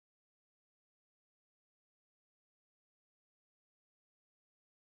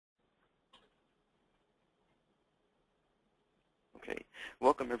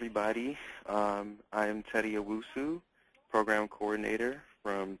Welcome, everybody. I'm Teddy Owusu, Program Coordinator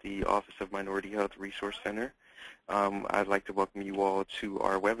from the Office of Minority Health Resource Center. I'd like to welcome you all to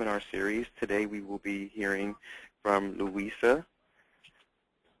our webinar series. Today we will be hearing from Luisa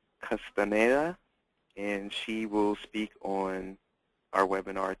Castaneda, and she will speak on our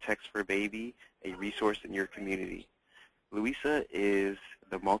webinar, Text4Baby, a resource in your community. Luisa is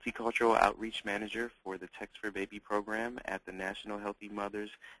the Multicultural Outreach Manager for the Text4Baby program at the National Healthy Mothers,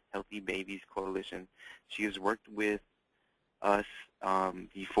 Healthy Babies Coalition. She has worked with us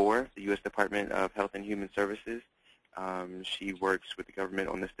before, the U.S. Department of Health and Human Services. She works with the government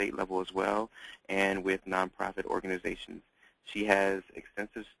on the state level as well and with nonprofit organizations. She has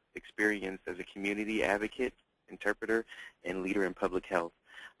extensive experience as a community advocate, interpreter, and leader in public health.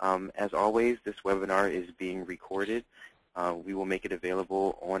 As always, this webinar is being recorded. We will make it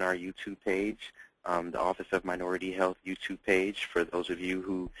available on our YouTube page, the Office of Minority Health YouTube page. For those of you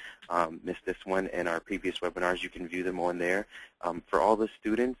who missed this one and our previous webinars, you can view them on there. For all the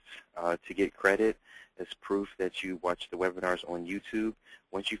students, to get credit as proof that you watched the webinars on YouTube,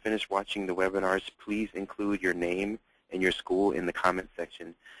 once you finish watching the webinars, please include your name and your school in the comment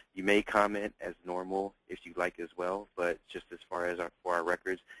section. You may comment as normal if you'd like as well, but just as far as for our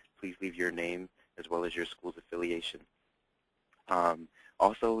records, please leave your name as well as your school's affiliation.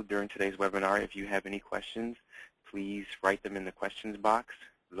 Also, during today's webinar, if you have any questions, please write them in the questions box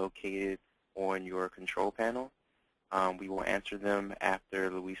located on your control panel. We will answer them after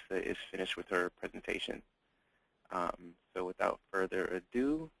Luisa is finished with her presentation. So without further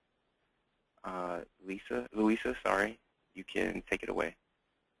ado, Luisa, sorry, you can take it away.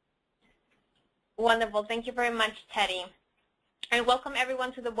 Wonderful. Thank you very much, Teddy. And welcome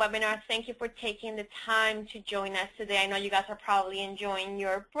everyone to the webinar. Thank you for taking the time to join us today. I know you guys are probably enjoying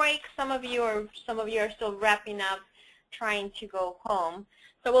your break. Some of you are still wrapping up, trying to go home.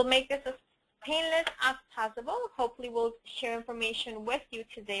 So we'll make this as painless as possible. Hopefully we'll share information with you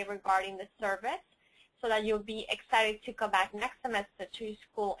today regarding the service so that you'll be excited to come back next semester to your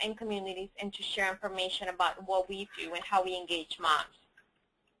school and communities and to share information about what we do and how we engage moms.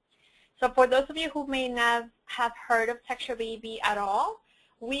 So for those of you who may not have heard of Text4Baby at all,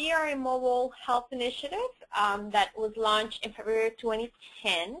 we are a mobile health initiative that was launched in February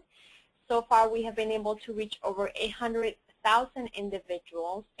 2010. So far, we have been able to reach over 100,000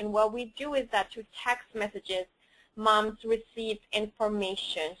 individuals. And what we do is that through text messages, moms receive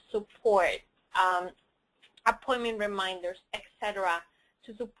information, support, appointment reminders, etc.,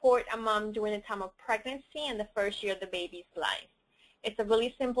 to support a mom during the time of pregnancy and the first year of the baby's life. It's a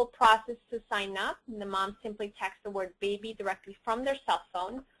really simple process to sign up. The mom simply texts the word baby directly from their cell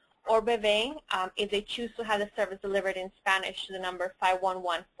phone, or bebé if they choose to have the service delivered in Spanish to the number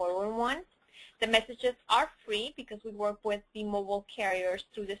 511-411. The messages are free because we work with the mobile carriers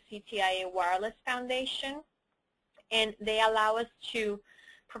through the CTIA Wireless Foundation, and they allow us to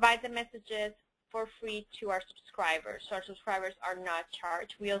provide the messages for free to our subscribers. So our subscribers are not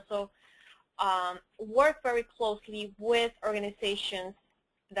charged. We also work very closely with organizations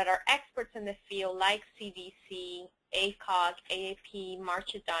that are experts in the field like CDC, ACOG, AAP,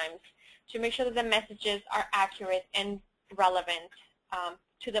 March of Dimes, to make sure that the messages are accurate and relevant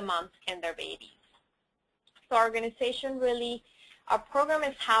to the moms and their babies. So our organization really, our program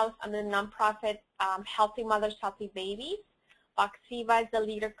is housed under the nonprofit Healthy Mothers, Healthy Babies. Vaxiva is the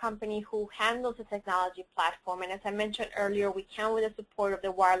leader company who handles the technology platform, and as I mentioned earlier, we count with the support of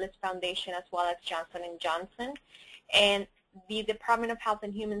the Wireless Foundation as well as Johnson & Johnson. And the Department of Health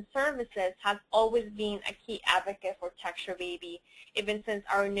and Human Services has always been a key advocate for Text4Baby, even since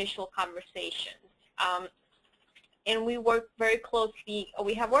our initial conversations. And we work very closely, or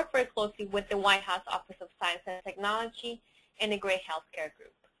we have worked very closely with the White House Office of Science and Technology and the Gray Healthcare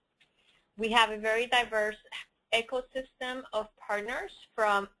Group. We have a very diverse ecosystem of partners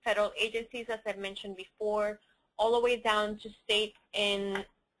from federal agencies, as I mentioned before, all the way down to state and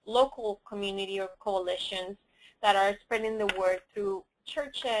local community or coalitions that are spreading the word through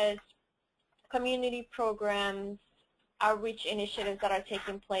churches, community programs, outreach initiatives that are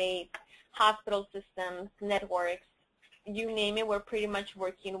taking place, hospital systems, networks, you name it. We're pretty much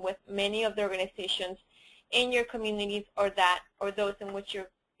working with many of the organizations in your communities or those in which your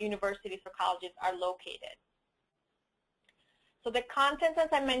universities or colleges are located. So the content, as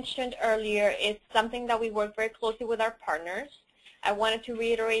I mentioned earlier, is something that we work very closely with our partners. I wanted to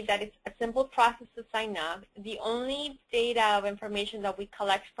reiterate that it's a simple process to sign up. The only data of information that we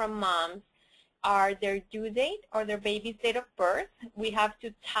collect from moms are their due date or their baby's date of birth. We have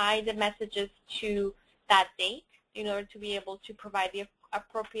to tie the messages to that date in order to be able to provide the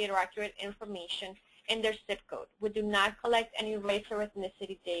appropriate or accurate information. and their zip code. We do not collect any race or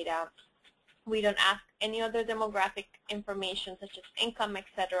ethnicity data. We don't ask any other demographic information such as income,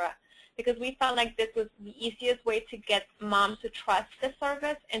 etc., because we felt like this was the easiest way to get moms to trust the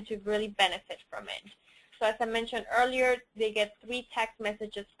service and to really benefit from it. So as I mentioned earlier, they get 3 text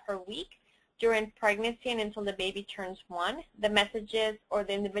messages per week during pregnancy and until the baby turns 1. The messages or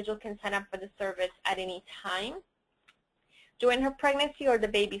the individual can sign up for the service at any time during her pregnancy or the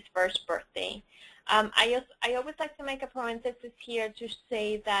baby's first birthday. I always like to make a parenthesis here to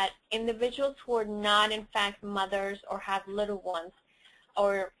say that individuals who are not in fact mothers or have little ones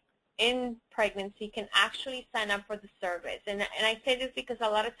or in pregnancy can actually sign up for the service. And I say this because a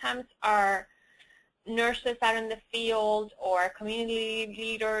lot of times our nurses out in the field or community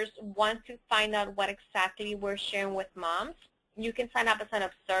leaders want to find out what exactly we're sharing with moms. You can sign up as an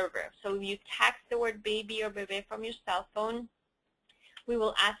observer. So if you text the word baby or bebé from your cell phone, we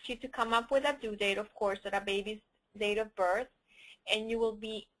will ask you to come up with a due date, of course, at a baby's date of birth, and you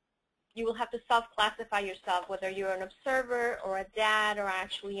will have to self-classify yourself, whether you're an observer or a dad or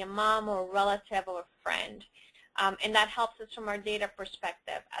actually a mom or a relative or a friend. And that helps us from our data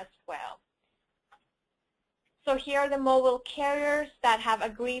perspective as well. So here are the mobile carriers that have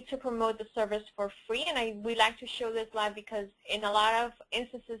agreed to promote the service for free, and we like to show this live because in a lot of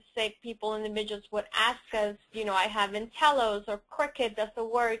instances, say individuals would ask us, I have Intelos or Cricket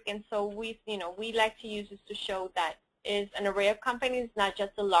doesn't work, and so we like to use this to show that is an array of companies, not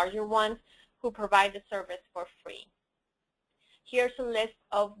just the larger ones, who provide the service for free. Here's a list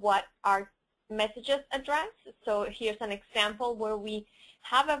of what our messages address. So here's an example where we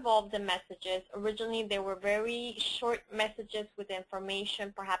have evolved the messages. Originally, they were very short messages with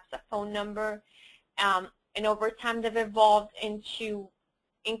information, perhaps a phone number, and over time they've evolved into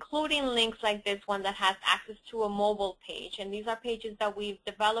including links like this one that has access to a mobile page. And these are pages that we've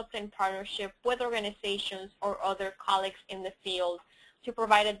developed in partnership with organizations or other colleagues in the field to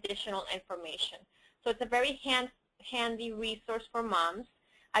provide additional information. So it's a very handy resource for moms.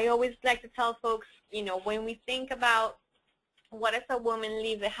 I always like to tell folks, when we think about what does a woman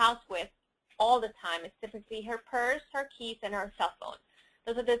leave the house with all the time, it's typically her purse, her keys, and her cell phone.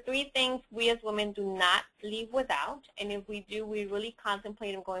 Those are the 3 things we as women do not leave without, and if we do, we really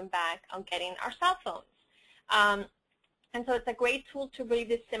contemplate on going back on getting our cell phones. And so it's a great tool to really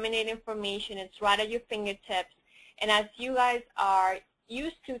disseminate information. It's right at your fingertips, and as you guys are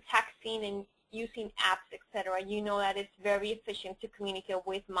used to texting and using apps, etc., you know that it's very efficient to communicate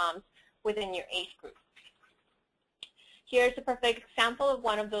with moms within your age group. Here's a perfect example of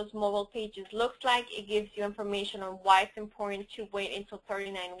one of those mobile pages looks like. It gives you information on why it's important to wait until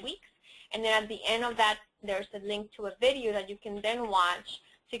 39 weeks. And then at the end of that, there's a link to a video that you can then watch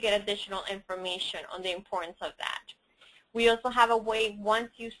to get additional information on the importance of that. We also have a way, once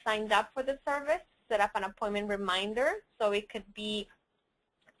you signed up for the service, set up an appointment reminder. So it could be,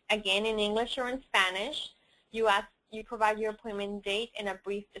 again, in English or in Spanish. You provide your appointment date and a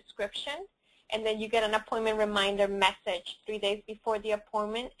brief description. And then you get an appointment reminder message 3 days before the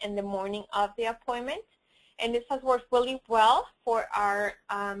appointment and the morning of the appointment. And this has worked really well for our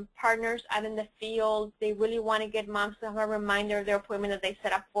partners out in the field. They really want to get moms to have a reminder of their appointment that they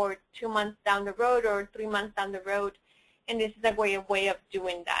set up for 2 months down the road or 3 months down the road. And this is a great way of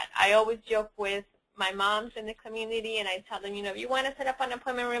doing that. I always joke with my moms in the community, and I tell them, if you want to set up an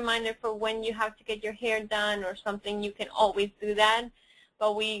appointment reminder for when you have to get your hair done or something, you can always do that.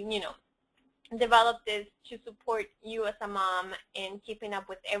 But we, developed this to support you as a mom in keeping up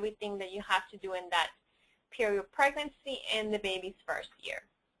with everything that you have to do in that period of pregnancy and the baby's first year.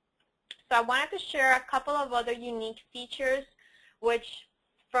 So I wanted to share a couple of other unique features which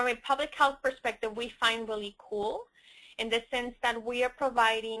from a public health perspective we find really cool, in the sense that we are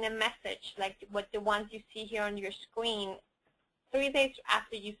providing a message like what the ones you see here on your screen 3 days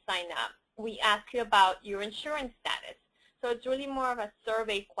after you sign up. We ask you about your insurance status. So it's really more of a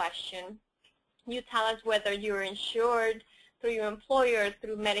survey question. You tell us whether you're insured through your employer,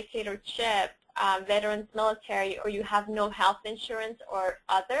 through Medicaid or CHIP, veterans, military, or you have no health insurance or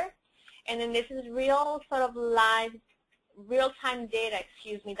other. And then this is real sort of live, real-time data,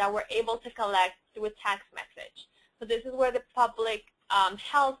 that we're able to collect through a text message. So this is where the public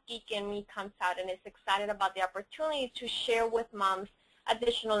health geek in me comes out and is excited about the opportunity to share with moms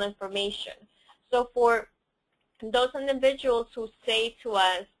additional information. So for those individuals who say to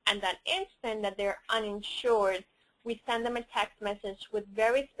us at that instant that they're uninsured, we send them a text message with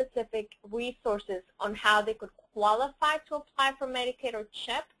very specific resources on how they could qualify to apply for Medicaid or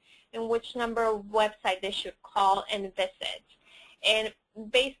CHIP and which number of website they should call and visit. And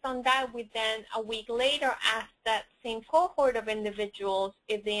based on that, we then a week later asked that same cohort of individuals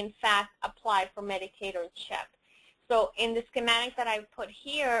if they in fact apply for Medicaid or CHIP. So in the schematic that I put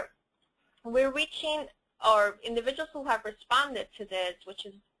here, we're reaching our individuals who have responded to this, which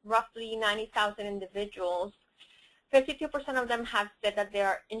is roughly 90,000 individuals. 52% of them have said that they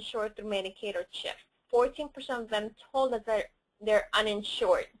are insured through Medicaid or CHIP. 14% of them told us that they're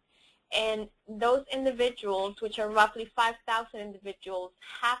uninsured. And those individuals, which are roughly 5,000 individuals,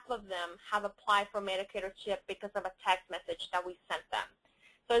 half of them have applied for Medicaid or CHIP because of a text message that we sent them.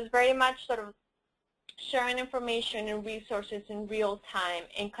 So it's very much sort of sharing information and resources in real time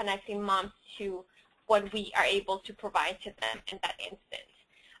and connecting moms to what we are able to provide to them in that instance.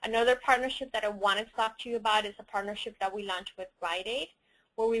 Another partnership that I wanted to talk to you about is a partnership that we launched with Rite Aid,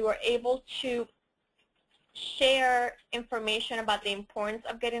 where we were able to share information about the importance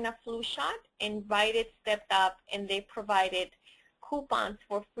of getting a flu shot, and Rite Aid stepped up and they provided coupons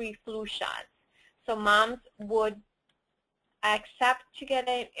for free flu shots. So moms would accept to get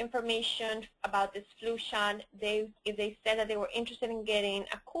information about this flu shot. If they said that they were interested in getting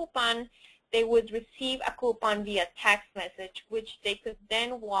a coupon, they would receive a coupon via text message, which they could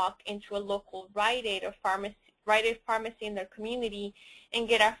then walk into a local Rite Aid or Rite Aid pharmacy in their community and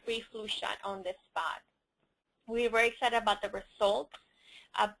get a free flu shot on the spot. We're very excited about the results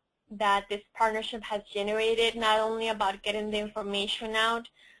that this partnership has generated, not only about getting the information out,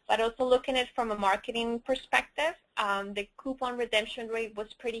 but also looking at it from a marketing perspective. The coupon redemption rate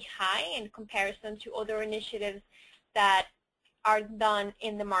was pretty high in comparison to other initiatives that are done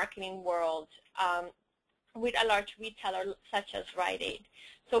in the marketing world with a large retailer such as Rite Aid.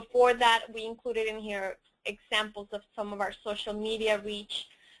 So for that, we included in here examples of some of our social media reach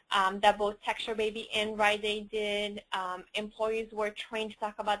that both Text4Baby and Rite Aid did. Employees were trained to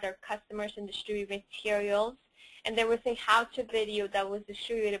talk about their customers and distribute materials. And there was a how-to video that was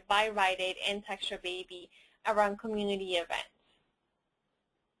distributed by Rite Aid and Text4Baby around community events.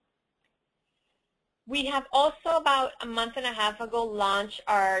 We have also, about a month and a half ago, launched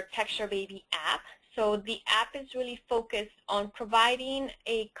our Text4Baby app. So the app is really focused on providing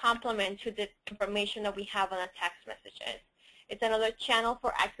a complement to the information that we have on our text messages. It's another channel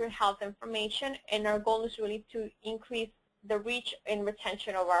for accurate health information, and our goal is really to increase the reach and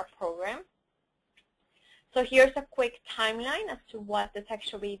retention of our program. So here's a quick timeline as to what the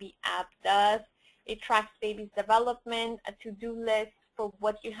Text4Baby app does. It tracks baby's development, a to-do list for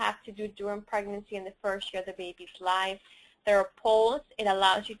what you have to do during pregnancy and the first year of the baby's life. There are polls. It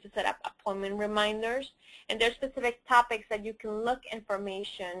allows you to set up appointment reminders. And there are specific topics that you can look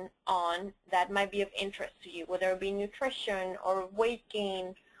information on that might be of interest to you, whether it be nutrition or weight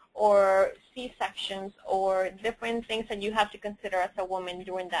gain or C-sections or different things that you have to consider as a woman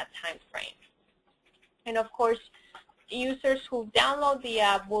during that time frame. And of course, users who download the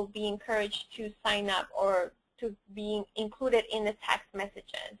app will be encouraged to sign up or to be included in the text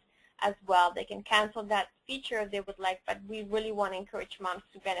messages as well. They can cancel that feature if they would like, but we really want to encourage moms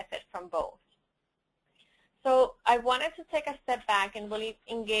to benefit from both. So I wanted to take a step back and really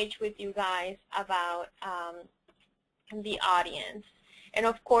engage with you guys about the audience. And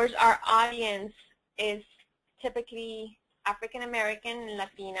of course, our audience is typically African American and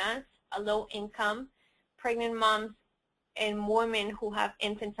Latinas, a low income, pregnant moms, and women who have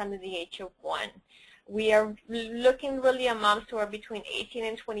infants under the age of 1. We are looking really at moms who are between 18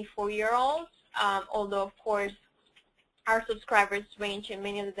 and 24-year-olds, although of course our subscribers range in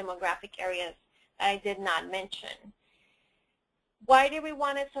many of the demographic areas that I did not mention. Why do we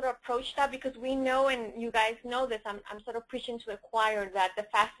want to sort of approach that? Because we know, and you guys know this, I'm sort of preaching to the choir, that the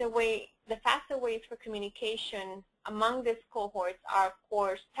faster ways for communication among these cohorts are, of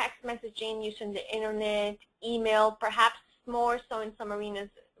course, text messaging, using the internet, email, perhaps more so in some arenas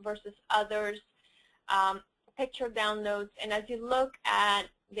versus others, picture downloads. And as you look at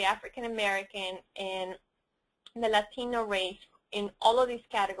the African American and the Latino race in all of these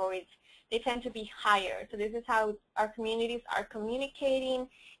categories, they tend to be higher. So this is how our communities are communicating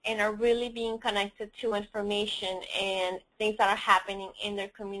and are really being connected to information and things that are happening in their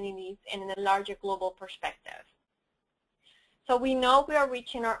communities and in a larger global perspective. So we know we are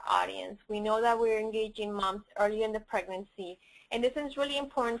reaching our audience. We know that we're engaging moms early in the pregnancy. And this is really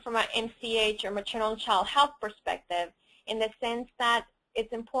important from an MCH or maternal and child health perspective, in the sense that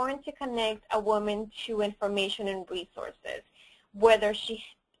it's important to connect a woman to information and resources, whether she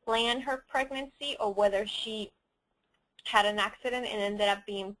planned her pregnancy or whether she had an accident and ended up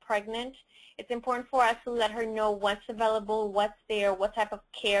being pregnant. It's important for us to let her know what's available, what's there, what type of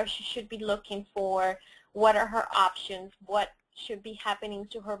care she should be looking for, what are her options, what should be happening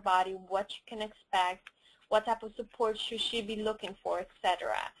to her body, what she can expect, what type of support should she be looking for,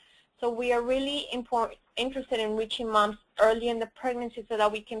 etc. So we are really interested in reaching moms early in the pregnancy so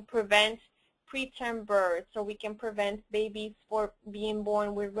that we can prevent preterm birth, so we can prevent babies from being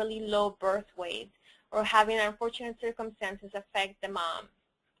born with really low birth weight or having unfortunate circumstances affect the mom.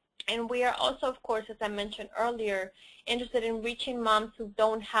 And we are also, of course, as I mentioned earlier, interested in reaching moms who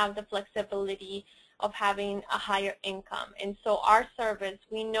don't have the flexibility of having a higher income. And so our service,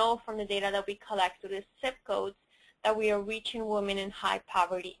 we know from the data that we collect through the zip codes that we are reaching women in high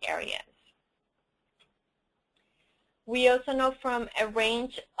poverty areas. We also know from a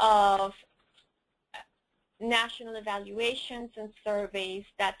range of national evaluations and surveys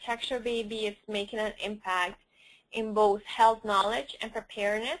that Text4Baby is making an impact in both health knowledge and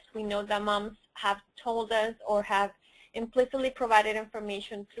preparedness. We know that moms have told us or have implicitly provided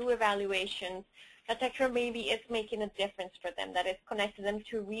information through evaluations that Text4Baby is making a difference for them, that it's connected them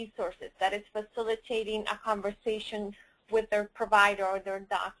to resources, that it's facilitating a conversation with their provider or their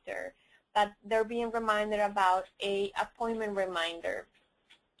doctor, that they're being reminded about an appointment reminder,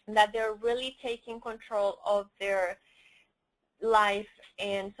 that they're really taking control of their life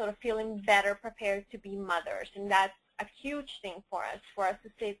and sort of feeling better prepared to be mothers. And that's a huge thing for us to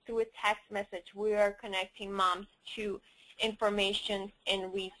say through a text message we are connecting moms to information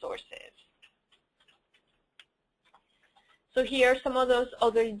and resources. So here are some of those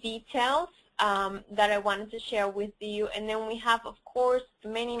other details that I wanted to share with you. And then we have, of course,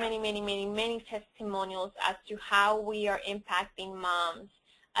 many testimonials as to how we are impacting moms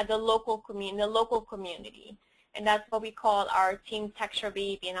at the local community. And that's what we call our Team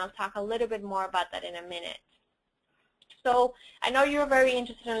Text4Baby, and I'll talk a little bit more about that in a minute. So I know you're very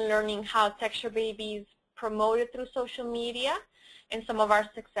interested in learning how Text4Baby is promoted through social media and some of our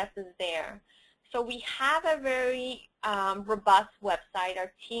successes there. So we have a very robust website.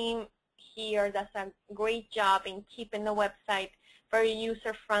 Our team here does a great job in keeping the website very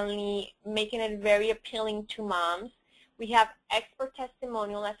user-friendly, making it very appealing to moms. We have expert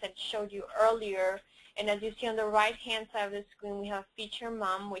testimonial, as I showed you earlier, and as you see on the right-hand side of the screen, we have Feature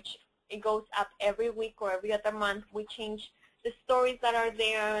Mom, which it goes up every week or every other month. We change the stories that are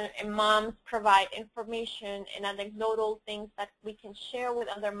there, and moms provide information and anecdotal things that we can share with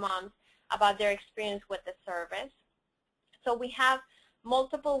other moms about their experience with the service. So we have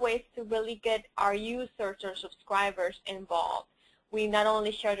multiple ways to really get our users or subscribers involved. We not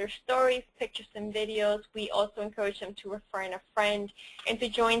only share their stories, pictures, and videos, we also encourage them to refer in a friend and to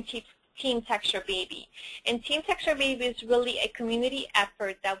join Team Text4Baby. And Team Text4Baby is really a community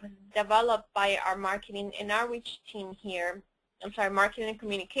effort that was developed by our marketing and outreach team here, marketing and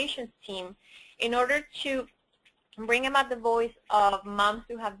communications team, in order to bring about the voice of moms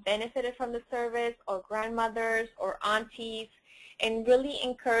who have benefited from the service, or grandmothers or aunties, and really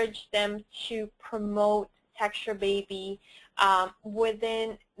encourage them to promote Text4Baby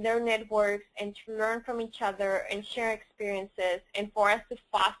within their networks and to learn from each other and share experiences, and for us to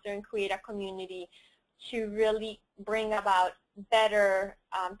foster and create a community to really bring about better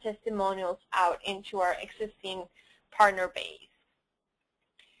testimonials out into our existing partner base.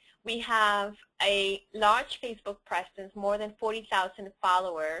 We have a large Facebook presence, more than 40,000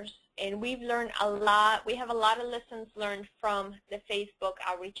 followers, and we've learned a lot. We have a lot of lessons learned from the Facebook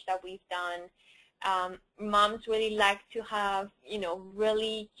outreach that we've done. Moms really like to have,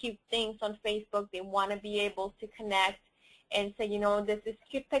 really cute things on Facebook. They want to be able to connect and say, there's this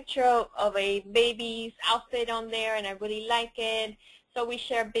cute picture of a baby's outfit on there, and I really like it. So we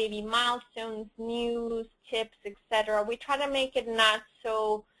share baby milestones, news, tips, etc. We try to make it not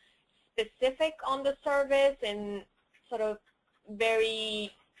so specific on the service and sort of very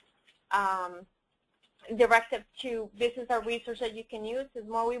directive to this is a resource that you can use. It's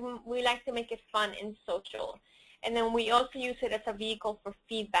more we like to make it fun and social. And then we also use it as a vehicle for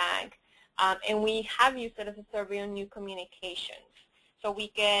feedback, and we have used it as a survey on new communications. So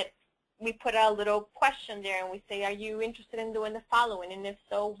we put a little question there and we say, are you interested in doing the following? And if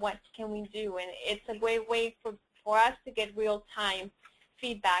so, what can we do? And it's a great way for us to get real-time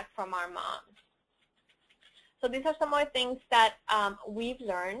feedback from our moms. So these are some of the things that we've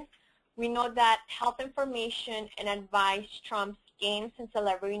learned. We know that health information and advice trumps games and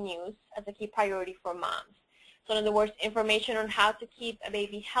celebrity news as a key priority for moms. So in other words, information on how to keep a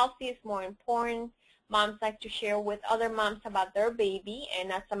baby healthy is more important. Moms like to share with other moms about their baby,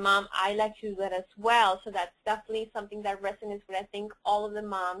 and as a mom, I like to do that as well. So that's definitely something that resonates with, I think, all of the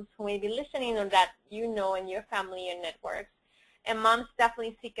moms who may be listening, or that you know in your family and networks. And moms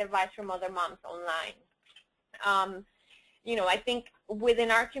definitely seek advice from other moms online. I think within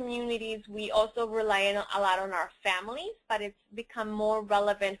our communities, we also rely a lot on our families, but it's become more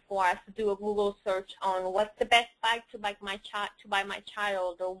relevant for us to do a Google search on what's the best bag to buy my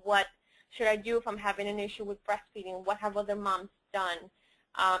child, or what should I do if I'm having an issue with breastfeeding, what have other moms done.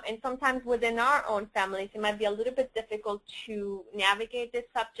 And sometimes within our own families, it might be a little bit difficult to navigate these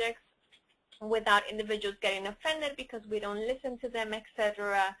subjects without individuals getting offended because we don't listen to them,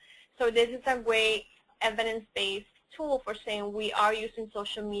 etc. So this is a great evidence-based tool for saying we are using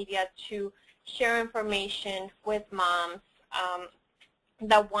social media to share information with moms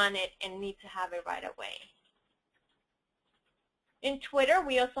that want it and need to have it right away. In Twitter,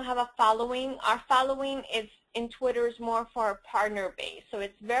 we also have a following. Our following is in Twitter is more for our partner base, so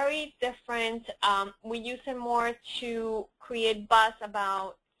it's very different. We use it more to create buzz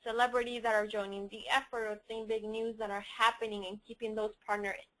about celebrities that are joining the effort or seeing big news that are happening and keeping those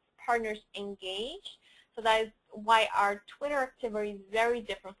partners engaged. So that is why our Twitter activity is very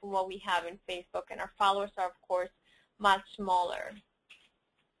different from what we have in Facebook, and our followers are, of course, much smaller.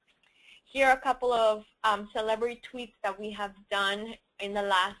 Here are a couple of celebrity tweets that we have done in the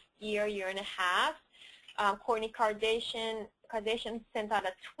last year and a half. Kourtney Kardashian sent out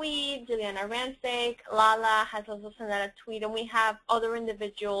a tweet. Juliana Rancic, Lala has also sent out a tweet, and we have other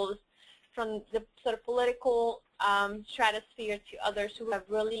individuals from the sort of political stratosphere to others who have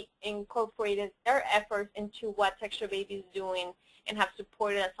really incorporated their efforts into what Text4Baby is doing and have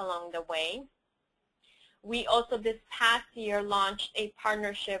supported us along the way. We also this past year launched a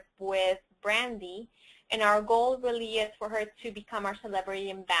partnership with Brandy, and our goal really is for her to become our celebrity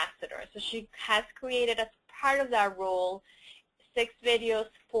ambassador. So she has created, as part of that role, 6 videos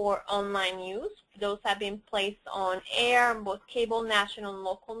for online use. Those have been placed on air in both cable, national, and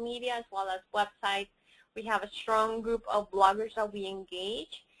local media, as well as websites. We have a strong group of bloggers that we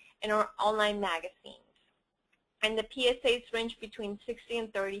engage in our online magazines. And the PSAs range between 60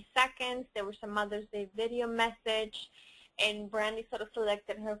 and 30 seconds. There was a Mother's Day video message, and Brandy sort of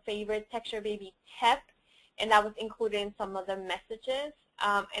selected her favorite Text4Baby tip, and that was included in some of the messages.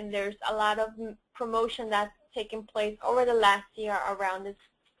 And there's a lot of promotion that's taken place over the last year around this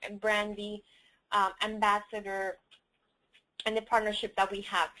Brandy ambassador and the partnership that we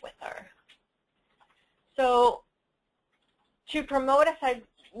have with her. So to promote, as I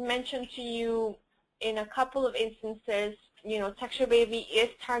mentioned to you, in a couple of instances, Text4Baby is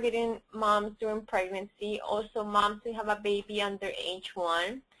targeting moms during pregnancy, also moms who have a baby under age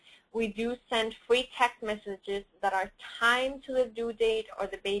 1. We do send free text messages that are timed to the due date or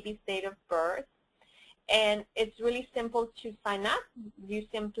the baby's date of birth. And it's really simple to sign up. You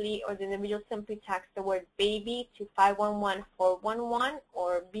simply, or the individual simply text the word baby to 511-411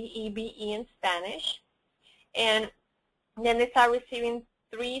 or BEBE in Spanish. And then they start receiving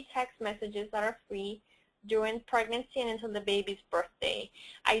 3 text messages that are free during pregnancy and until the baby's birthday.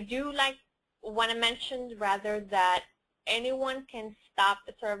 I do want to mention rather that anyone can stop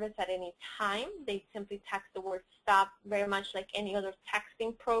the service at any time. They simply text the word stop, very much like any other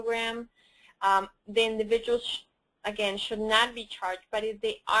texting program. The individuals, again, should not be charged, but if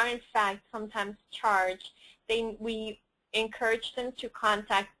they are in fact sometimes charged, we encourage them to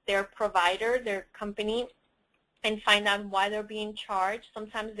contact their provider, their company, and find out why they're being charged.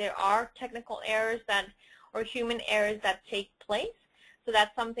 Sometimes there are technical errors or human errors that take place. So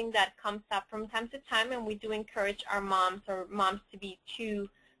that's something that comes up from time to time, and we do encourage our moms to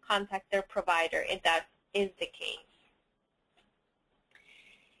contact their provider if that is the case.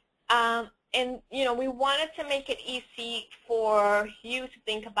 And we wanted to make it easy for you to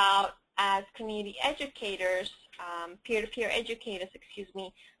think about as community educators, peer-to-peer educators,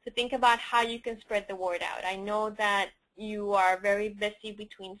 to think about how you can spread the word out. I know that you are very busy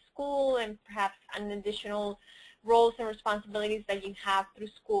between school and perhaps an additional roles and responsibilities that you have through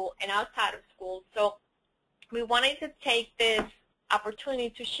school and outside of school. So we wanted to take this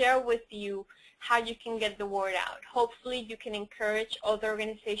opportunity to share with you how you can get the word out. Hopefully you can encourage other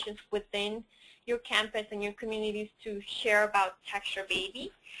organizations within your campus and your communities to share about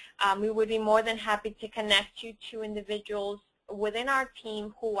Text4Baby. We would be more than happy to connect you to individuals within our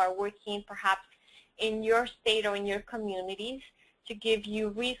team who are working perhaps in your state or in your communities to give you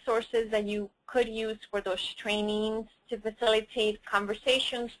resources that you could use for those trainings to facilitate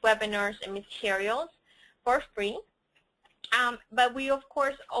conversations, webinars, and materials for free. But we, of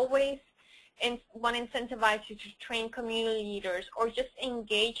course, always want to incentivize you to train community leaders or just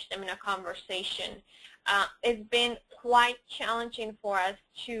engage them in a conversation. It's been quite challenging for us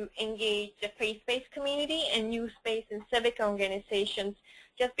to engage the faith-based community and youth-based and civic organizations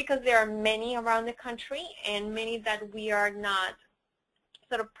just because there are many around the country and many that we are not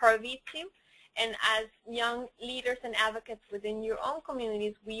sort of privy to. And as young leaders and advocates within your own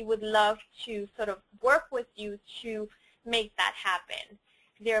communities, we would love to sort of work with you to make that happen.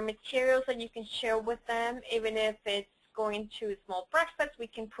 There are materials that you can share with them, even if it's going to a small breakfast. We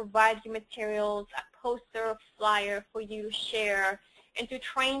can provide you materials, a poster, a flyer for you to share, and to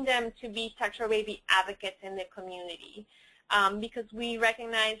train them to be Text4Baby advocates in the community. Because we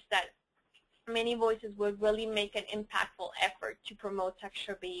recognize that many voices would really make an impactful effort to promote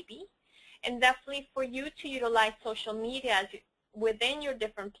Text4Baby. And definitely for you to utilize social media within your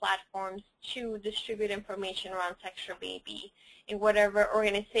different platforms to distribute information around Text4Baby in whatever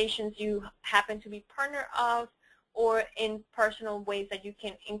organizations you happen to be partner of, or in personal ways that you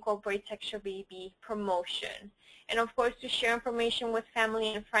can incorporate Text4Baby promotion. And of course, to share information with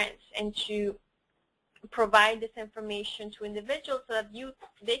family and friends, and to provide this information to individuals so that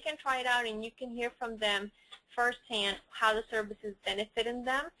they can try it out and you can hear from them firsthand how the service is benefiting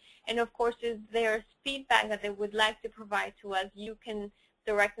them. And of course, if there's feedback that they would like to provide to us, you can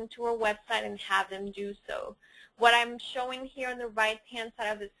direct them to our website and have them do so. What I'm showing here on the right-hand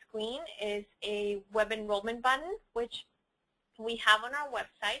side of the screen is a web enrollment button, which we have on our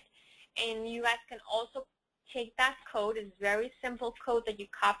website. And you guys can also take that code. It's a very simple code that you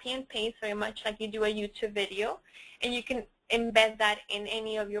copy and paste, very much like you do a YouTube video. And you can embed that in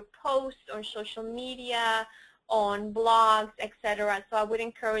any of your posts on social media, on blogs, etc. So I would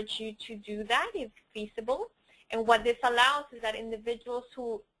encourage you to do that if feasible. And what this allows is that individuals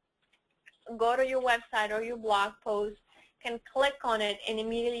who go to your website or your blog post can click on it and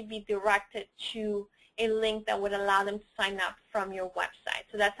immediately be directed to a link that would allow them to sign up from your website.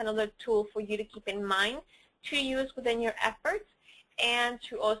 So that's another tool for you to keep in mind to use within your efforts, and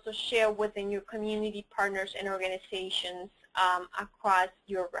to also share within your community partners and organizations across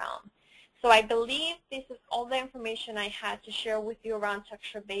your realm. So I believe this is all the information I had to share with you around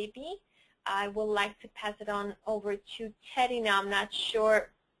Text4Baby. I would like to pass it on over to Teddy now. I'm not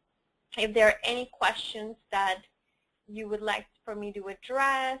sure if there are any questions that you would like for me to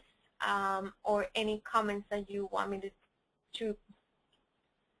address, or any comments that you want me to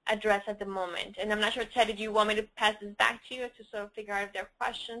address at the moment. And I'm not sure, Teddy, do you want me to pass this back to you to sort of figure out if there are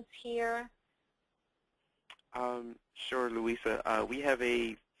questions here? Sure, Luisa. We have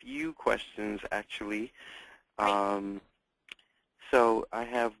a few questions, actually. So I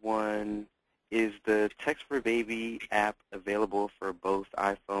have one. Is the Text4Baby app available for both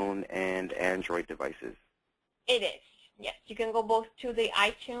iPhone and Android devices? It is, yes. You can go both to the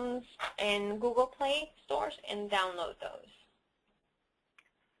iTunes and Google Play stores and download those.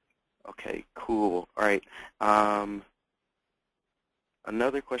 Okay, cool. All right.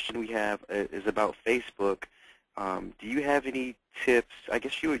 Another question we have is about Facebook. Do you have any tips? I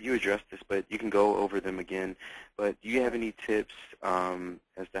guess you addressed this, but you can go over them again. But do you have any tips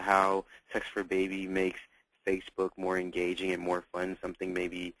as to how Text4Baby makes Facebook more engaging and more fun, something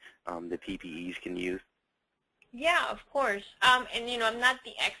maybe the PPEs can use? Yeah, of course. And, you know, I'm not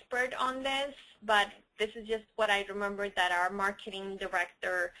the expert on this, but this is just what I remember that our marketing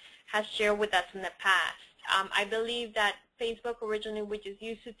director has shared with us in the past. I believe that Facebook originally, which is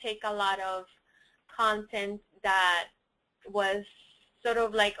used to take a lot of content that was sort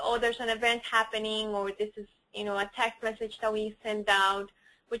of like, oh, there's an event happening, or this is, you know, a text message that we send out,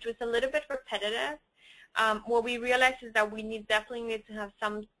 which was a little bit repetitive. What we realized is that we definitely need to have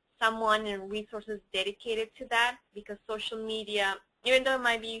someone and resources dedicated to that, because social media, even though it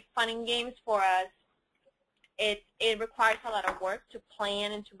might be fun and games for us, it requires a lot of work to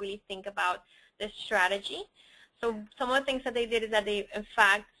plan and to really think about the strategy. So some of the things that they did is that they, in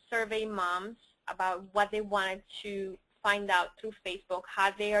fact, surveyed moms about what they wanted to find out through Facebook,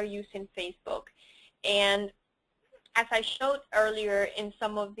 how they are using Facebook. And as I showed earlier in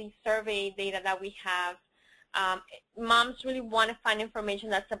some of the survey data that we have, moms really want to find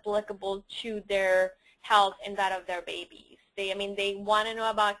information that's applicable to their health and that of their babies. They want to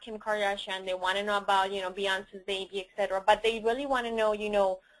know about Kim Kardashian, they want to know about, you know, Beyonce's baby, etc. But they really want to know, you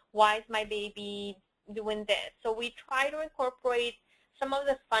know, why is my baby doing this? So we try to incorporate some of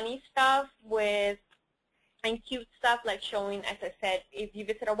the funny stuff and cute stuff, like showing, as I said, if you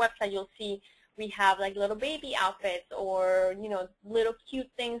visit our website, you'll see we have like little baby outfits, or, you know, little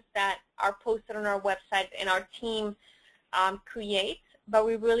cute things that are posted on our website and our team creates. But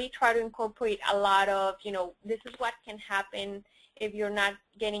we really try to incorporate a lot of, you know, this is what can happen if you're not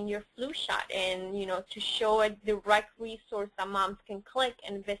getting your flu shot, and, you know, to show a direct resource that moms can click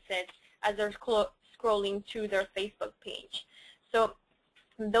and visit as they're scrolling to their Facebook page. So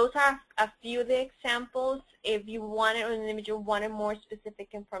those are a few of the examples. If you wanted, or an individual wanted more specific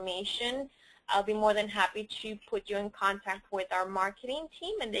information, I'll be more than happy to put you in contact with our marketing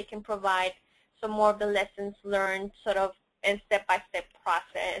team, and they can provide some more of the lessons learned sort of in step-by-step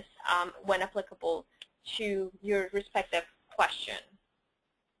process when applicable to your respective question.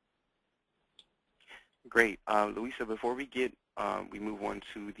 Great. Louisa, before we move on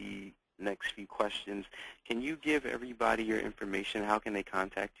to the next few questions, can you give everybody your information? How can they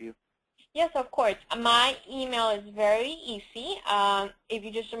contact you? Yes, of course. My email is very easy. If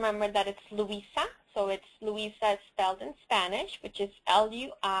you just remember that it's Luisa, so it's Luisa spelled in Spanish, which is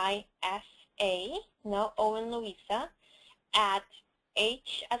L-U-I-S-A, no O in Luisa, at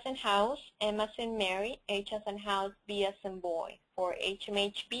H as in house, M as in Mary, H as in house, B as in boy, for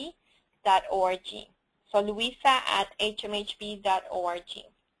hmhb.org. So Luisa at hmhb.org.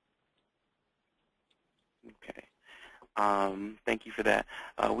 Okay. Thank you for that.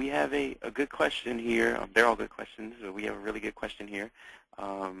 We have a good question here. They're all good questions, but we have a really good question here.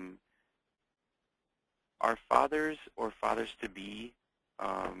 Are fathers or fathers-to-be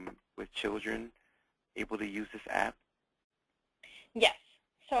with children able to use this app? Yes.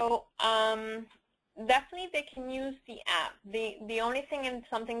 So definitely they can use the app. The only thing, and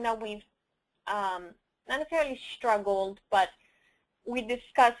something that we've not necessarily struggled, but we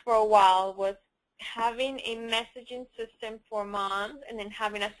discussed for a while, was having a messaging system for moms and then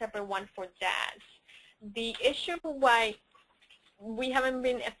having a separate one for dads. The issue why we haven't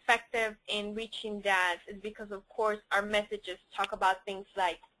been effective in reaching dads is because, of course, our messages talk about things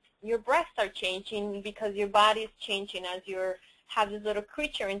like your breasts are changing because your body is changing as you have this little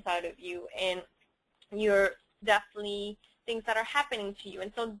creature inside of you, and you're definitely things that are happening to you.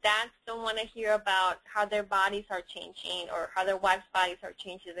 And so dads don't want to hear about how their bodies are changing or how their wives' bodies are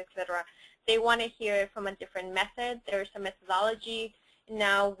changing, etc. They want to hear it from a different method. There's a methodology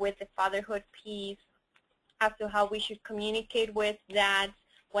now with the fatherhood piece as to how we should communicate with dads,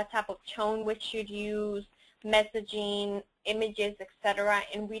 what type of tone we should use, messaging, images, etc.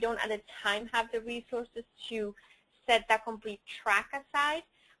 And we don't at the time have the resources to set that complete track aside.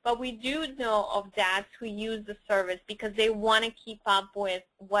 But we do know of dads who use the service because they want to keep up with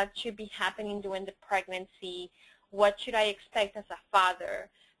what should be happening during the pregnancy, what should I expect as a father.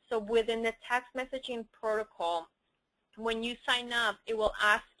 So within the text messaging protocol, when you sign up, it will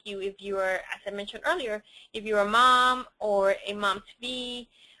ask you if you're, as I mentioned earlier, if you're a mom or a mom-to-be,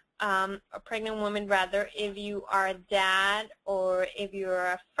 a pregnant woman rather, if you are a dad or if you're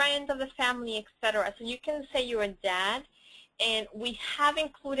a friend of the family, etc. So you can say you're a dad, and we have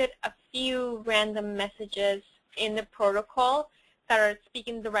included a few random messages in the protocol that are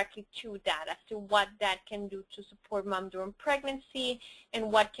speaking directly to dad as to what dad can do to support mom during pregnancy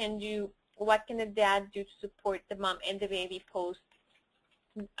and what can the dad do to support the mom and the baby post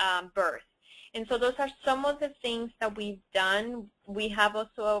birth. And so those are some of the things that we've done. We have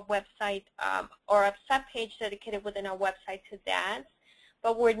also a website or a sub-page dedicated within our website to dads,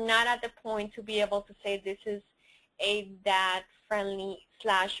 but we're not at the point to be able to say this is a dad-friendly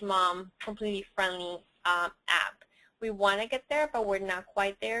 / mom completely friendly app. We want to get there, but we're not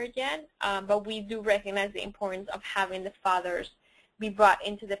quite there yet. But we do recognize the importance of having the fathers be brought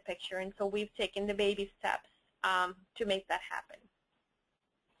into the picture, and so we've taken the baby steps to make that happen.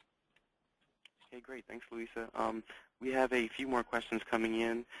 Okay, great. Thanks, Louisa. We have a few more questions coming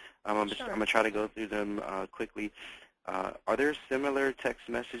in. I'm Sure. going to try to go through them quickly. Are there similar text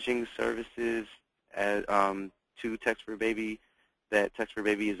messaging services as, to Text4Baby that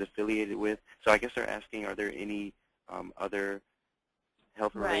Text4Baby is affiliated with? So I guess they're asking, are there any other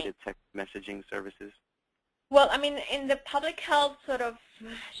health-related text messaging services? Well, I mean, in the public health sort of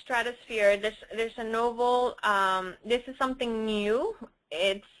stratosphere, there's a novel, this is something new.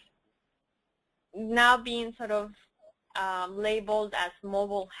 It's now being sort of labeled as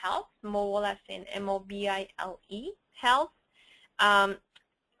mobile health, mobile as in M-O-B-I-L-E, health,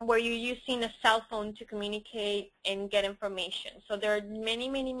 where you're using a cell phone to communicate and get information. So there are many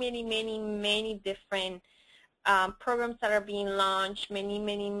different programs that are being launched,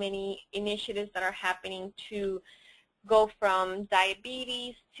 many initiatives that are happening to go from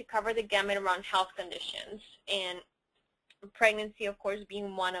diabetes to cover the gamut around health conditions, and pregnancy, of course,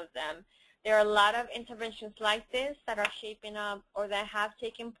 being one of them. There are a lot of interventions like this that are shaping up or that have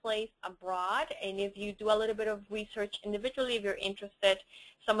taken place abroad, and if you do a little bit of research individually, if you're interested,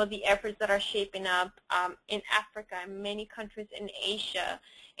 some of the efforts that are shaping up in Africa and many countries in Asia,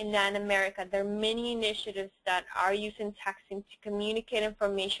 in Latin America, there are many initiatives that are using texting to communicate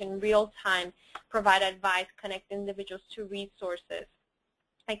information in real time, provide advice, connect individuals to resources,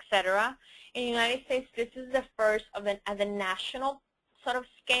 etc. In the United States, this is the first of at the national sort of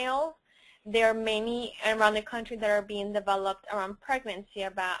scale. There are many around the country that are being developed around pregnancy,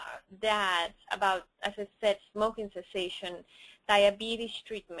 about dads, about, as I said, smoking cessation. diabetes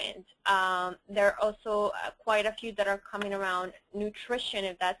treatment. There are also quite a few that are coming around nutrition,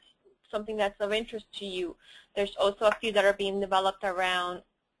 if that's something that's of interest to you. There's also a few that are being developed around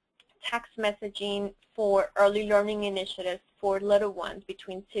text messaging for early learning initiatives for little ones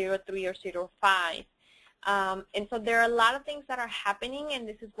between 0 to 3 or 0 to 5. And so there are a lot of things that are happening, and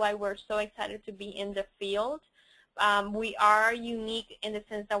this is why we're so excited to be in the field. We are unique in the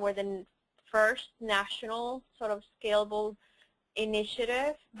sense that we're the first national sort of scalable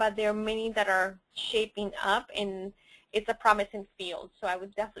initiative, but there are many that are shaping up, and it's a promising field. So I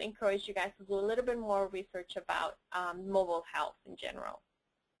would definitely encourage you guys to do a little bit more research about mobile health in general.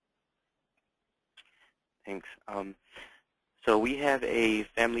 Thanks. So we have a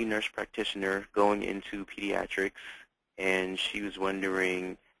family nurse practitioner going into pediatrics, and she was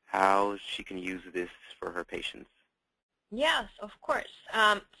wondering how she can use this for her patients. Yes, of course.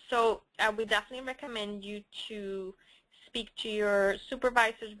 So I would definitely recommend you to speak to your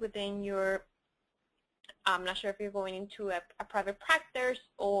supervisors within your, I'm not sure if you're going into a private practice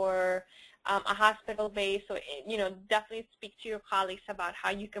or a hospital base, so definitely speak to your colleagues about how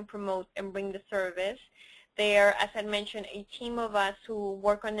you can promote and bring the service. There, as I mentioned, a team of us who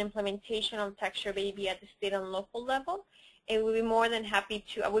work on the implementation of Text4Baby at the state and local level. And we'll be more than happy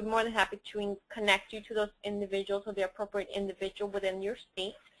to, I would be more than happy to connect you to those individuals or the appropriate individual within your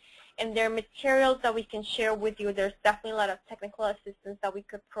state. And there are materials that we can share with you. There's definitely a lot of technical assistance that we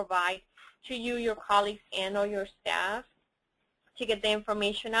could provide to you, your colleagues, and or your staff to get the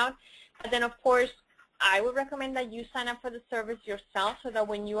information out. But then, of course, I would recommend that you sign up for the service yourself so that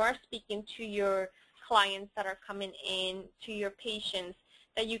when you are speaking to your clients that are coming in, to your patients,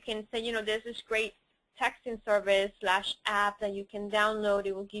 that you can say, there's this great texting service / app that you can download.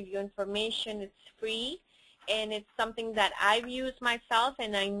 It will give you information. It's free, and it's something that I've used myself,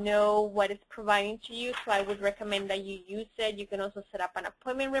 and I know what it's providing to you, so I would recommend that you use it. You can also set up an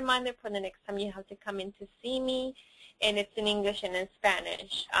appointment reminder for the next time you have to come in to see me, and it's in English and in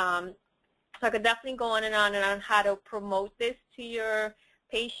Spanish. So I could definitely go on and on how to promote this to your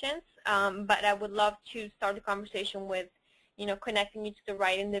patients, but I would love to start the conversation with connecting you to the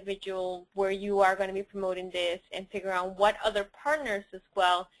right individual where you are going to be promoting this, and figure out what other partners as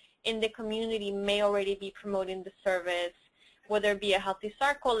well in the community may already be promoting the service, whether it be a Healthy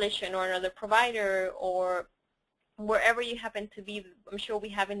Start Coalition or another provider or wherever you happen to be. I'm sure we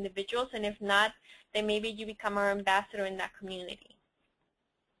have individuals, and if not, then maybe you become our ambassador in that community.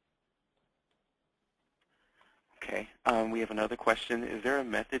 Okay. We have another question. Is there a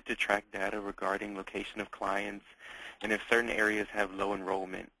method to track data regarding location of clients, and if certain areas have low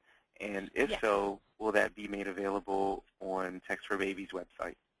enrollment? And if so, will that be made available on Text4Baby's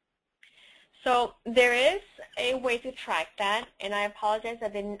website? So there is a way to track that, and I apologize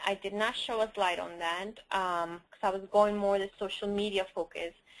I did not show a slide on that because I was going more the social media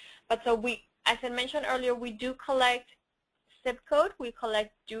focus. But so as I mentioned earlier, we do collect zip code, we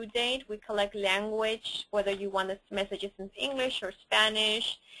collect due date, we collect language, whether you want the messages in English or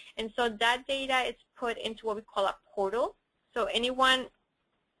Spanish. And so that data is put into what we call a portal. So any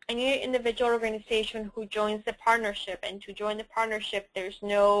individual organization who joins the partnership, and to join the partnership, there's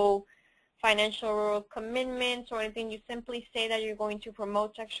no financial commitments or anything. You simply say that you're going to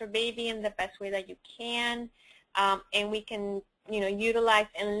promote Text4Baby in the best way that you can, and we can utilize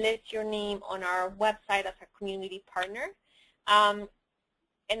and list your name on our website as a community partner. And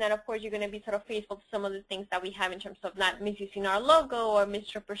then, of course, you're going to be sort of faithful to some of the things that we have in terms of not misusing our logo or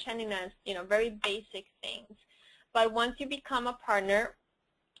misrepresenting us, very basic things. But once you become a partner,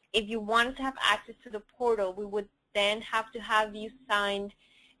 if you want to have access to the portal, we would then have to have you sign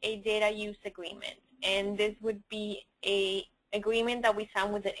a data use agreement. And this would be an agreement that we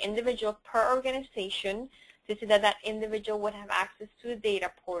sign with an individual per organization to say that that individual would have access to the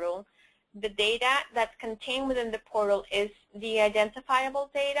data portal. The data that's contained within the portal is the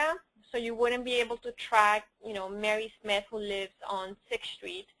identifiable data, so you wouldn't be able to track, Mary Smith who lives on 6th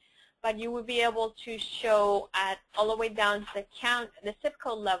Street, but you would be able to show all the way down to the zip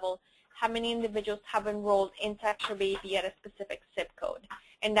code level, how many individuals have enrolled in Text4Baby at a specific zip code.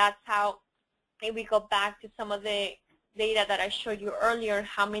 And that's how, if we go back to some of the data that I showed you earlier,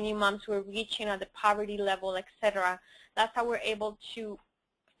 how many moms we're reaching at the poverty level, etc. That's how we're able to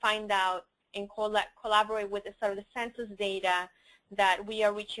find out and collaborate with the sort of the census data that we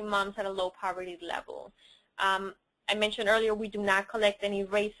are reaching moms at a low poverty level. I mentioned earlier we do not collect any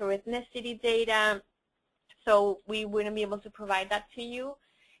race or ethnicity data, so we wouldn't be able to provide that to you.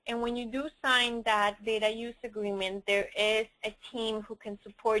 And when you do sign that data use agreement, there is a team who can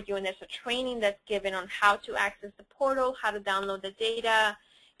support you, and there's a training that's given on how to access the portal, how to download the data,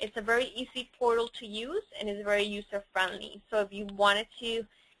 It's a very easy portal to use, and it's very user-friendly. So if you wanted to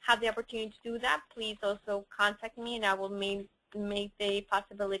have the opportunity to do that, please also contact me, and I will make the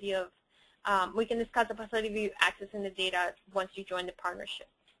possibility of, we can discuss the possibility of you accessing the data once you join the partnership.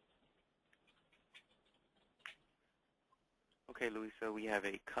 Okay, Louisa, we have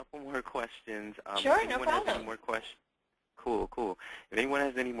a couple more questions. Sure, if no anyone has any problem. more questions, cool. If anyone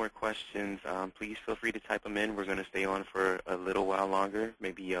has any more questions, please feel free to type them in. We're going to stay on for a little while longer,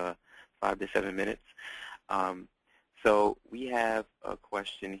 maybe 5 to 7 minutes. So we have a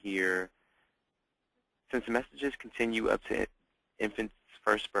question here. Since messages continue up to infant's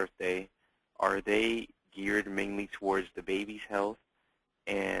first birthday, are they geared mainly towards the baby's health?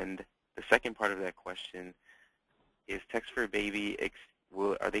 And the second part of that question is Text4Baby,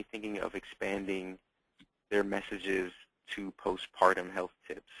 are they thinking of expanding their messages to postpartum health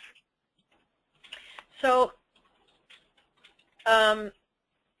tips? So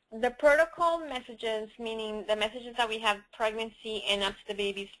the protocol messages, meaning the messages that we have pregnancy and up to the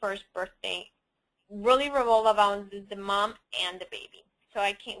baby's first birthday, really revolve around the mom and the baby. So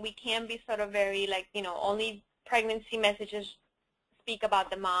we can't be sort of very like, only pregnancy messages speak about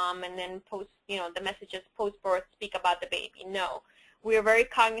the mom, and then the messages post-birth speak about the baby. No. We are very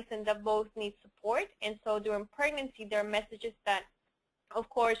cognizant that both need support, and so during pregnancy, there are messages that, of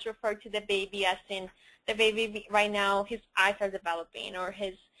course, refer to the baby, as in the baby right now, his eyes are developing, or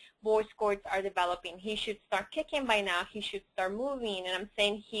his voice cords are developing. He should start kicking by now. He should start moving, and I'm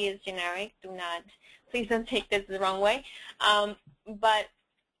saying he is generic. Please don't take this the wrong way. But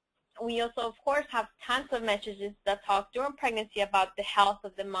we also, of course, have tons of messages that talk during pregnancy about the health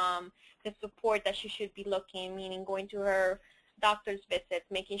of the mom, the support that she should be looking, meaning going to her doctor's visits,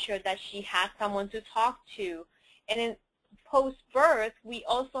 making sure that she has someone to talk to. And in post-birth, we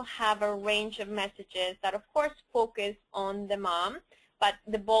also have a range of messages that, of course, focus on the mom, but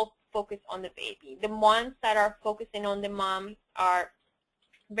the bulk focus on the baby. The ones that are focusing on the mom are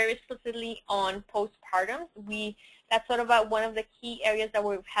very explicitly on postpartum. That's sort of one of the key areas that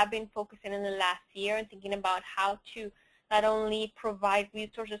we have been focusing in the last year, and thinking about how to not only provide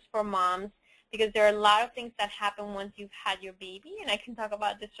resources for moms, because there are a lot of things that happen once you've had your baby, and I can talk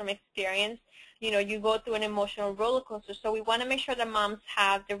about this from experience. You go through an emotional roller coaster, so we want to make sure that moms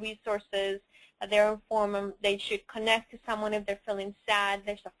have the resources, that they're informed, they should connect to someone if they're feeling sad,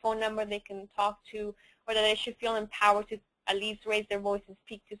 there's a phone number they can talk to, or that they should feel empowered to at least raise their voice and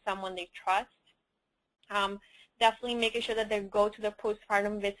speak to someone they trust. Definitely making sure that they go to the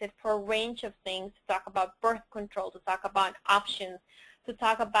postpartum visit for a range of things, to talk about birth control, to talk about options, to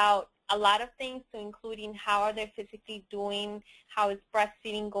talk about a lot of things, so including how are they physically doing, how is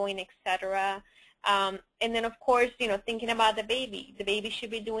breastfeeding going, etc. And then, of course, thinking about the baby. The baby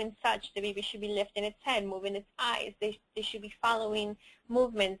should be doing such. The baby should be lifting its head, moving its eyes. They should be following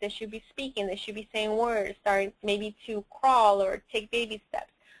movements. They should be speaking. They should be saying words, starting maybe to crawl or take baby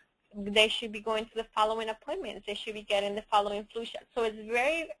steps. They should be going to the following appointments. They should be getting the following flu shot. So it's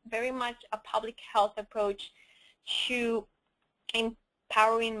very, very much a public health approach to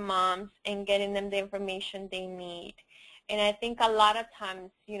empowering moms and getting them the information they need. And I think a lot of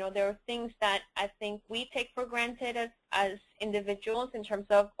times, there are things that I think we take for granted as individuals, in terms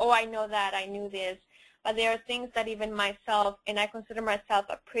of, oh, I know that, I knew this. But there are things that even myself, and I consider myself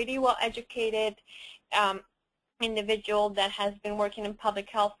a pretty well-educated individual that has been working in public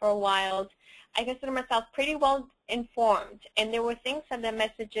health for a while, I consider myself pretty well informed. And there were things that the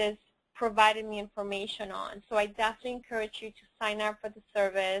messages provided me information on. So I definitely encourage you to sign up for the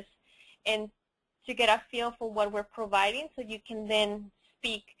service and to get a feel for what we're providing, so you can then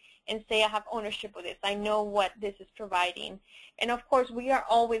speak and say, I have ownership of this. I know what this is providing. And of course, we are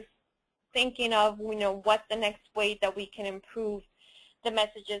always thinking of, what's the next way that we can improve the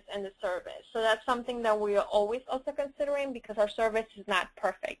messages and the service. So that's something that we are always also considering, because our service is not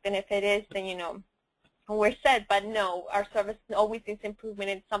perfect. And if it is, then, we're set. But no, our service always needs improvement.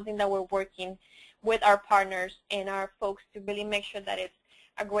 It's something that we're working with our partners and our folks to really make sure that it's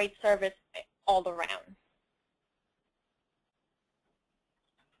a great service all around.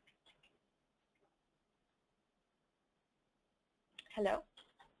 Hello?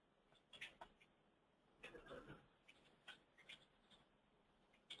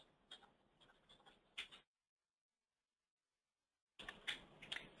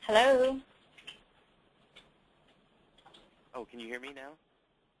 Hello? Oh, can you hear me now?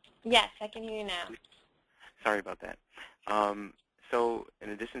 Yes, I can hear you now. Sorry about that. So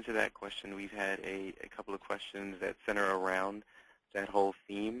in addition to that question, we've had a couple of questions that center around that whole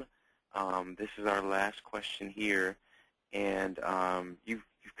theme. This is our last question here, and you've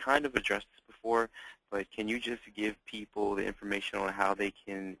kind of addressed this for, but can you just give people the information on how they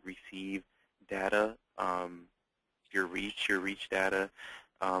can receive data, your reach data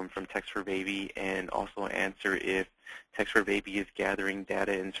from Text4Baby, and also answer if Text4Baby is gathering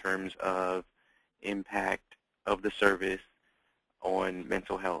data in terms of impact of the service on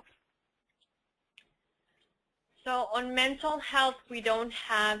mental health? So on mental health, we don't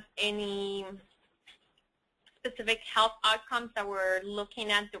have any specific health outcomes that we're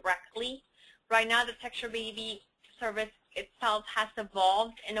looking at directly. Right now, the Text4Baby service itself has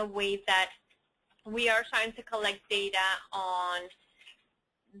evolved in a way that we are trying to collect data on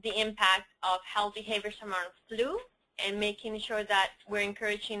the impact of health behaviors around flu and making sure that we're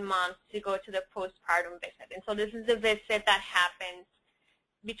encouraging moms to go to the postpartum visit. And so this is the visit that happens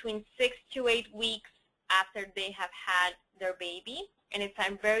between 6 to 8 weeks after they have had their baby. And it's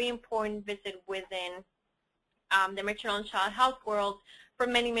a very important visit within the maternal and child health world for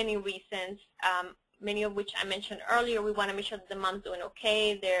many, many reasons, many of which I mentioned earlier. We want to make sure that the mom's doing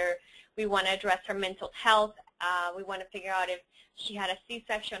okay. We want to address her mental health. We want to figure out if she had a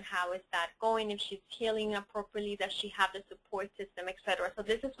C-section, how is that going, if she's healing appropriately, does she have the support system, etc. So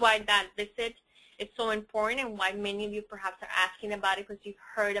this is why that visit is so important and why many of you perhaps are asking about it, because you've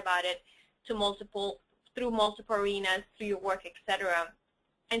heard about it through multiple arenas, through your work, etc.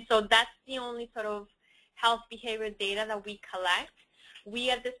 And so that's the only sort of health behavior data that we collect.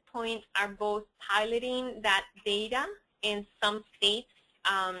 We at this point are both piloting that data in some states,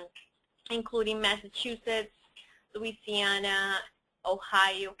 including Massachusetts, Louisiana,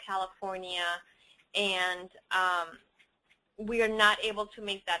 Ohio, California, and we are not able to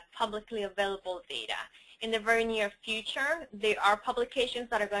make that publicly available data. In the very near future, there are publications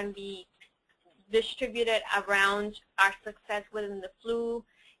that are going to be distributed around our success within the flu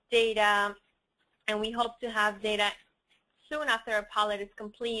data, and we hope to have data soon after a pilot is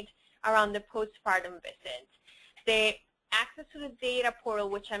complete around the postpartum visit. The access to the data portal,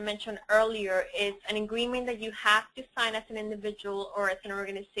 which I mentioned earlier, is an agreement that you have to sign as an individual or as an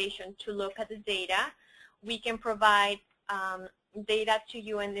organization to look at the data. We can provide data to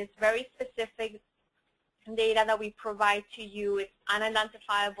you, and this very specific data that we provide to you is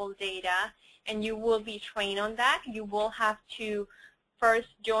unidentifiable data, and you will be trained on that. You will have to first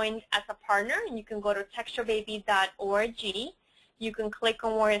join as a partner, and you can go to text4baby.org. You can click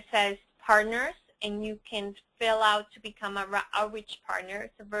on where it says partners, and you can fill out to become an outreach partner.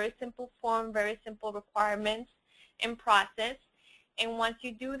 It's a very simple form, very simple requirements and process. And once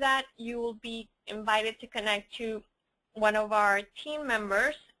you do that, you will be invited to connect to one of our team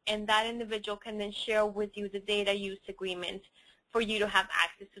members, and that individual can then share with you the data use agreement for you to have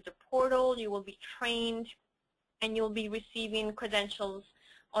access to the portal. You will be trained, and you'll be receiving credentials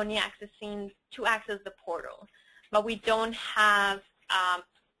on the to access the portal. But we don't have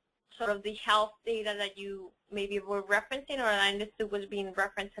sort of the health data that you maybe were referencing, or I understood was being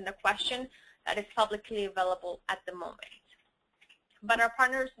referenced in the question, that is publicly available at the moment. But our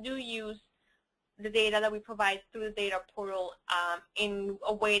partners do use the data that we provide through the data portal in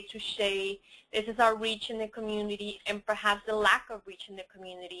a way to say this is our reach in the community and perhaps the lack of reach in the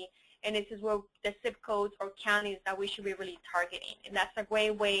community, and this is where the zip codes or counties that we should be really targeting. And that's a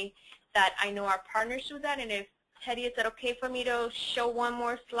great way that I know our partners do that. And if Teddy, is it okay for me to show one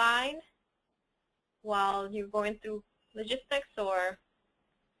more slide while you're going through logistics, or?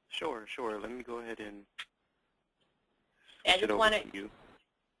 Sure. Let me go ahead and I just want to. you.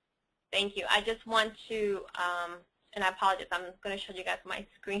 Thank you. I just want to, and I apologize, I'm going to show you guys my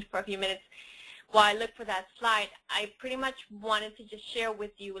screen for a few minutes. While I look for that slide, I pretty much wanted to just share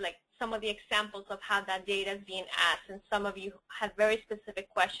with you like some of the examples of how that data is being asked, and some of you have very specific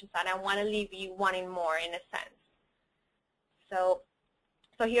questions, and I want to leave you wanting more in a sense. So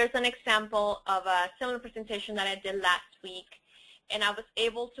here's an example of a similar presentation that I did last week, and I was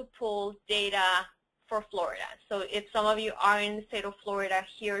able to pull data for Florida. So if some of you are in the state of Florida,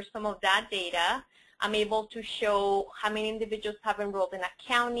 here's some of that data. I'm able to show how many individuals have enrolled in a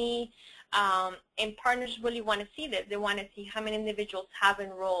county, and partners really want to see this. They want to see how many individuals have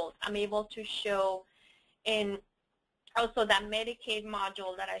enrolled. I'm able to show in also that Medicaid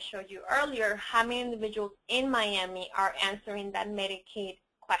module that I showed you earlier, how many individuals in Miami are answering that Medicaid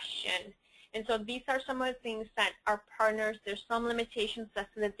question. And so these are some of the things that our partners, there's some limitations as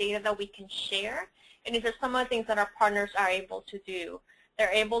to the data that we can share, and these are some of the things that our partners are able to do.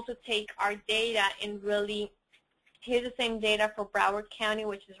 They're able to take our data and really, here's the same data for Broward County,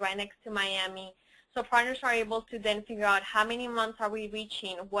 which is right next to Miami. So partners are able to then figure out how many months are we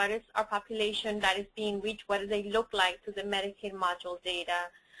reaching, what is our population that is being reached, what do they look like to the Medicaid module data.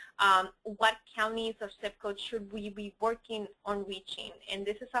 what counties or zip codes should we be working on reaching. And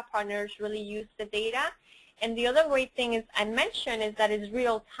this is how partners really use the data. And the other great thing is I mentioned is that it's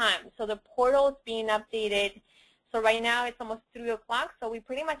real time. So the portal is being updated. So right now it's almost 3 o'clock. So we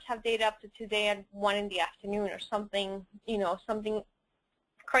pretty much have data up to today at 1 in the afternoon or something, something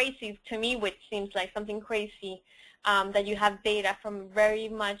crazy to me, which seems like something crazy that you have data from very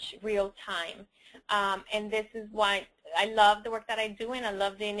much real time. And this is why I love the work that I do, and I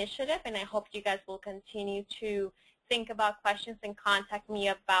love the initiative, and I hope you guys will continue to think about questions and contact me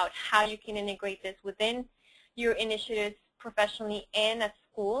about how you can integrate this within your initiatives professionally and at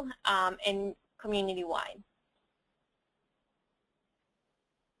school and community-wide.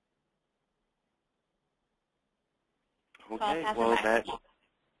 Okay, well,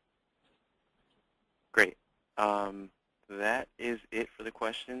 great. That is it for the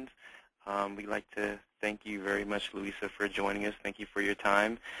questions. We'd like to thank you very much, Louisa, for joining us. Thank you for your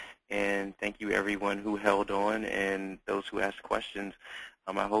time, and thank you everyone who held on and those who asked questions.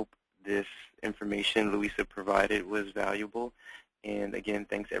 I hope this information Louisa provided was valuable, and again,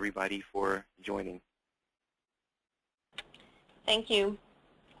 thanks everybody for joining. Thank you.